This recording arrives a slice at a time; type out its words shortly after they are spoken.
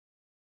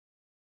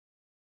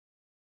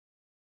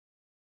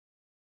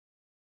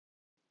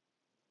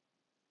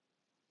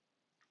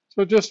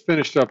So just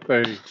finished up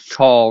a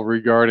call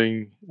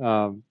regarding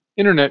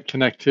internet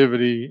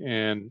connectivity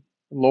and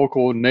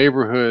local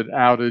neighborhood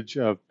outage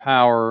of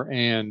power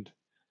and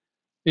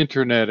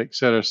internet, et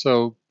cetera.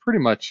 So pretty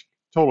much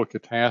total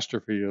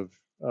catastrophe of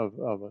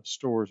a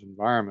store's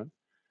environment.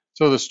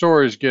 So the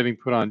store is getting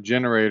put on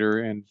generator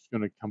and it's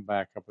going to come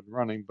back up and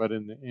running, but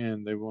in the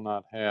end, they will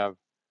not have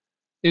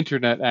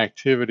internet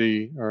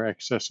activity or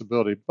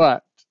accessibility.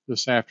 But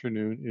this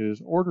afternoon is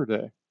order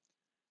day.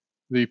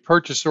 The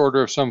purchase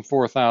order of some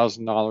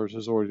 $4,000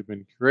 has already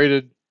been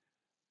created.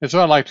 And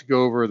so I'd like to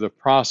go over the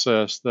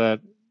process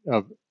that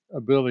of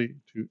ability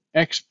to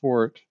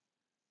export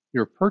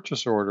your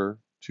purchase order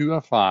to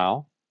a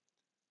file,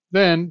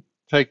 then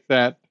take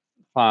that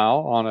file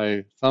on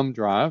a thumb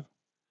drive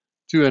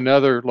to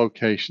another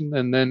location,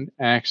 and then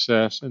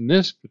access, in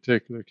this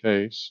particular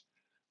case,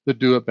 the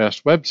Do It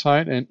Best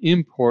website and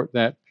import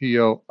that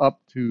PO up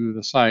to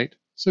the site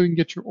so you can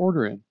get your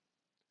order in.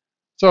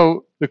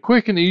 So the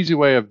quick and easy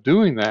way of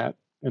doing that,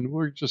 and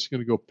we're just going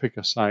to go pick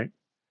a site.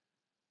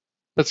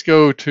 Let's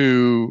go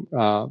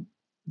to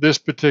this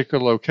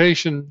particular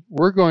location.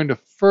 We're going to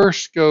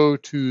first go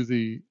to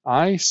the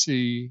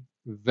IC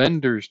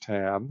Vendors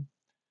tab,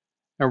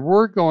 and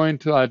we're going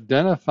to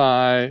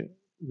identify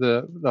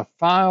the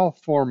file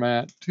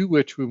format to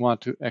which we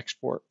want to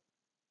export.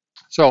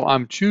 So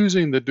I'm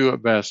choosing the Do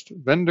It Best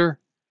vendor.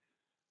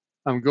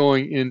 I'm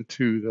going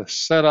into the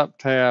Setup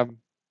tab.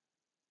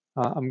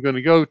 I'm going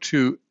to go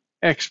to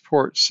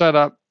Export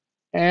Setup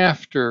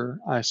after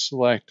I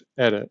select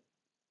Edit.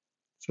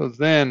 So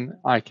then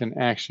I can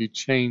actually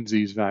change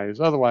these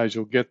values. Otherwise,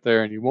 you'll get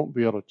there and you won't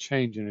be able to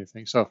change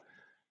anything. So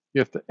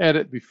you have to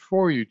edit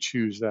before you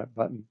choose that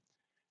button.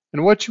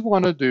 And what you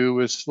want to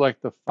do is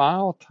select the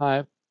file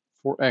type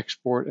for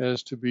export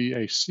as to be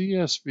a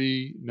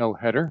CSV no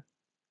header,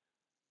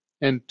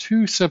 and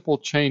two simple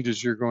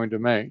changes you're going to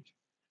make.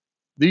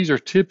 These are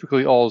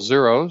typically all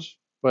zeros,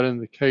 but in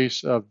the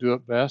case of Do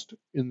It Best,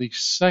 in the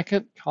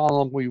second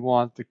column, we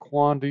want the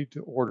quantity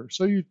to order.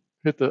 So you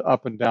hit the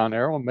up and down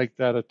arrow and make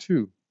that a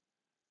 2.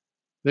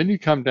 Then you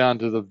come down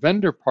to the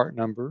vendor part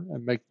number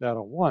and make that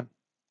a 1.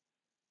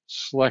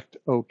 Select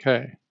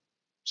OK.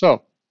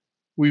 So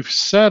we've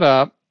set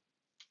up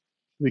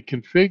the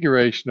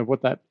configuration of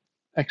what that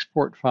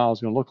export file is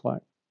going to look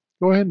like.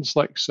 Go ahead and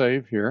select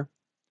Save here.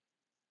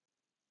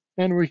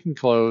 And we can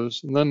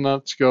close. And then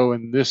let's go,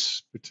 in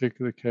this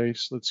particular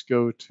case, let's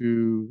go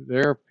to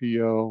their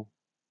PO,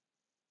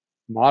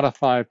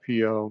 modify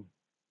PO.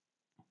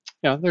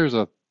 Yeah, there's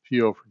a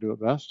PO for Do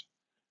It Best.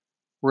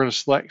 We're going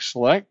to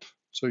select.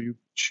 So you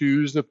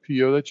choose the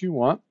PO that you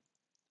want.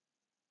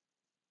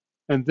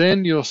 And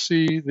then you'll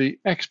see the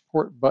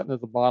export button at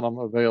the bottom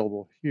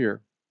available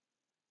here.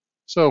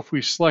 So if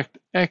we select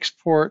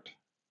export,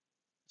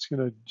 it's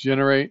going to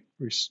generate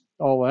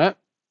all that.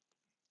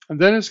 And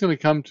then it's going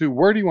to come to,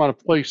 where do you want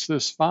to place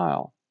this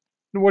file?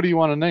 And what do you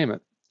want to name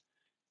it?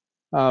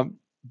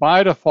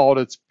 By default,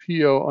 it's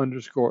PO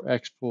underscore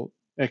export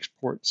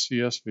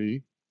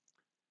CSV.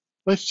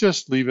 Let's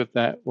just leave it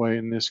that way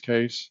in this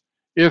case.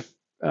 If,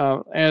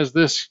 as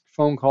this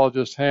phone call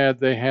just had,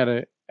 they had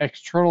an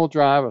external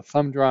drive, a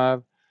thumb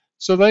drive,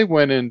 so they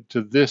went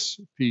into this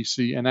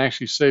PC and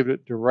actually saved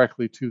it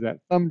directly to that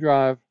thumb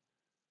drive,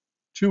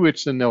 to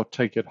which then they'll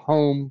take it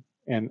home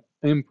and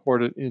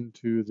import it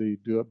into the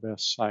Do It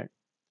Best site.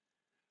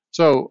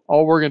 So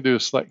all we're going to do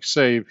is select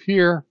Save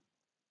here.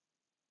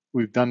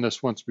 We've done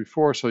this once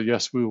before, so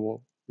yes, we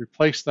will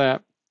replace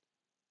that,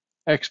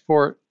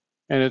 export,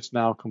 and it's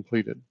now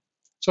completed.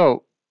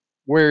 So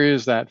where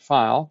is that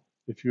file?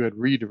 If you had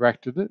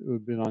redirected it, it would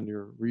have been on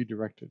your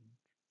redirected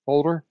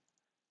folder.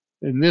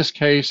 In this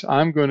case,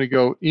 I'm going to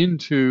go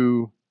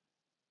into,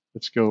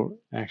 let's go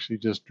actually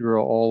just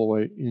drill all the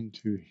way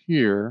into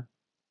here.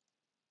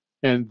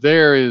 And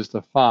there is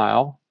the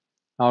file.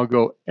 I'll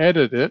go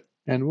edit it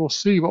and we'll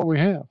see what we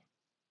have.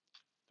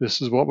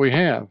 This is what we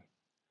have.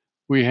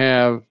 We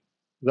have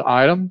the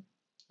item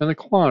and the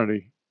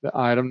quantity, the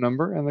item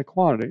number and the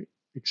quantity,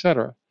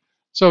 etc.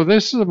 So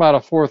this is about a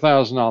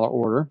 $4,000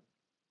 order,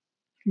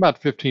 about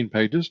 15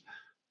 pages.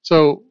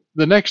 So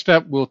the next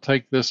step, we'll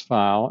take this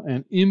file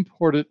and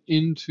import it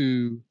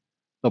into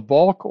the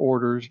bulk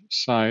orders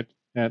site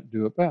at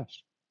Do It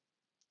Best.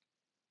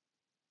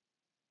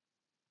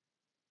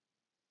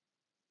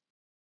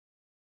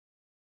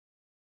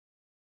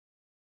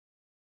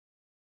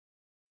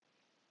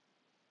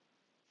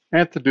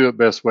 At the Do It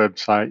Best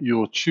website,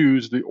 you'll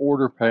choose the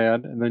order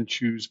pad and then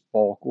choose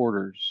bulk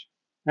orders.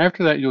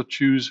 After that, you'll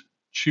choose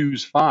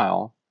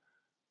File,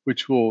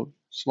 which will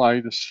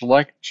slide to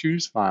select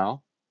Choose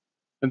File,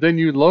 and then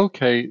you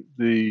locate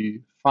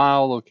the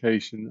file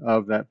location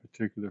of that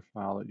particular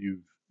file that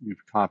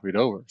you've copied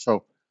over.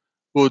 So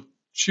we'll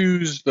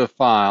choose the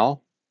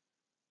file,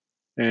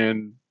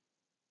 and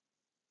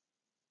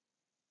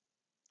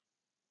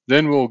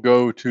then we'll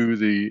go to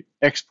the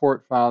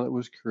export file that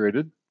was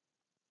created.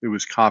 It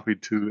was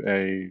copied to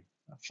a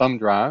thumb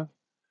drive.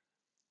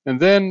 And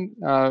then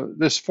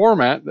this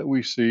format that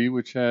we see,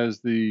 which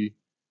has the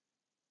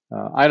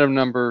item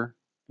number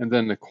and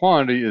then the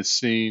quantity, is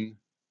seen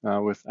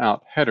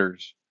without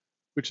headers,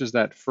 which is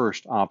that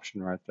first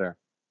option right there.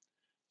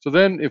 So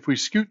then if we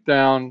scoot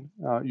down,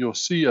 you'll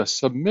see a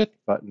submit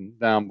button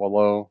down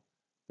below.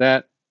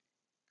 That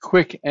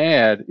quick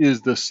add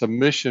is the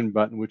submission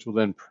button, which will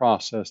then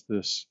process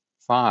this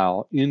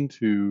file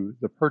into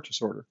the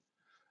purchase order.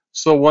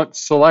 So once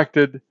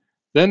selected,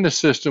 then the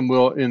system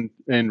will,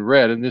 in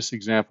red in this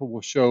example,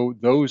 will show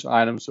those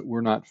items that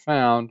were not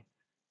found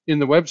in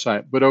the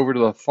website. But over to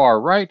the far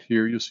right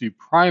here, you'll see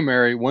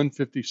primary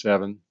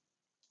 157.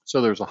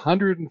 So there's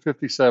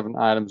 157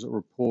 items that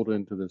were pulled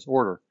into this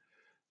order.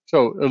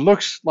 So it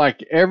looks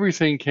like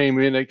everything came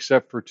in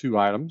except for 2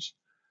 items,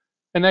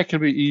 and that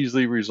can be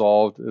easily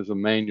resolved as a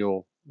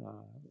manual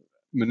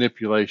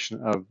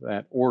manipulation of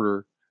that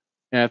order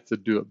at the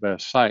Do It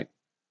Best site.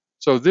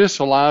 So this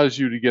allows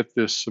you to get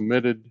this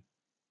submitted,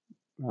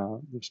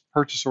 this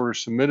purchase order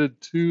submitted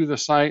to the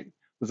site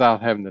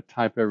without having to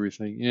type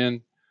everything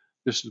in.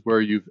 This is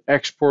where you've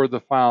exported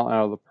the file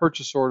out of the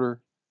purchase order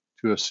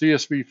to a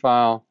CSV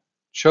file,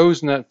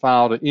 chosen that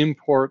file to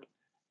import,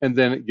 and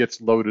then it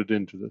gets loaded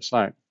into the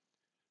site.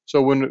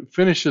 So when it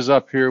finishes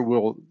up here,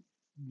 we'll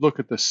look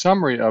at the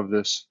summary of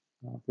this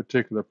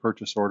particular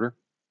purchase order.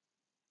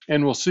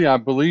 And we'll see, I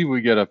believe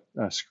we get a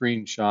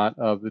screenshot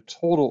of the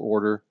total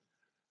order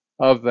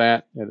of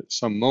that at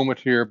some moment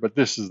here, but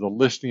this is the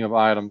listing of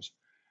items.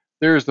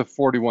 There's the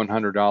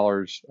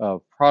 $4,100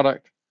 of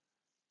product.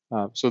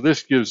 So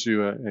this gives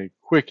you a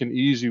quick and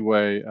easy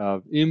way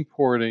of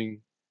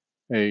importing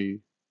a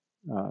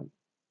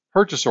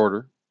purchase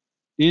order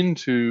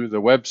into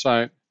the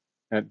website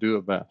at Do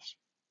It Best.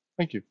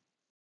 Thank you.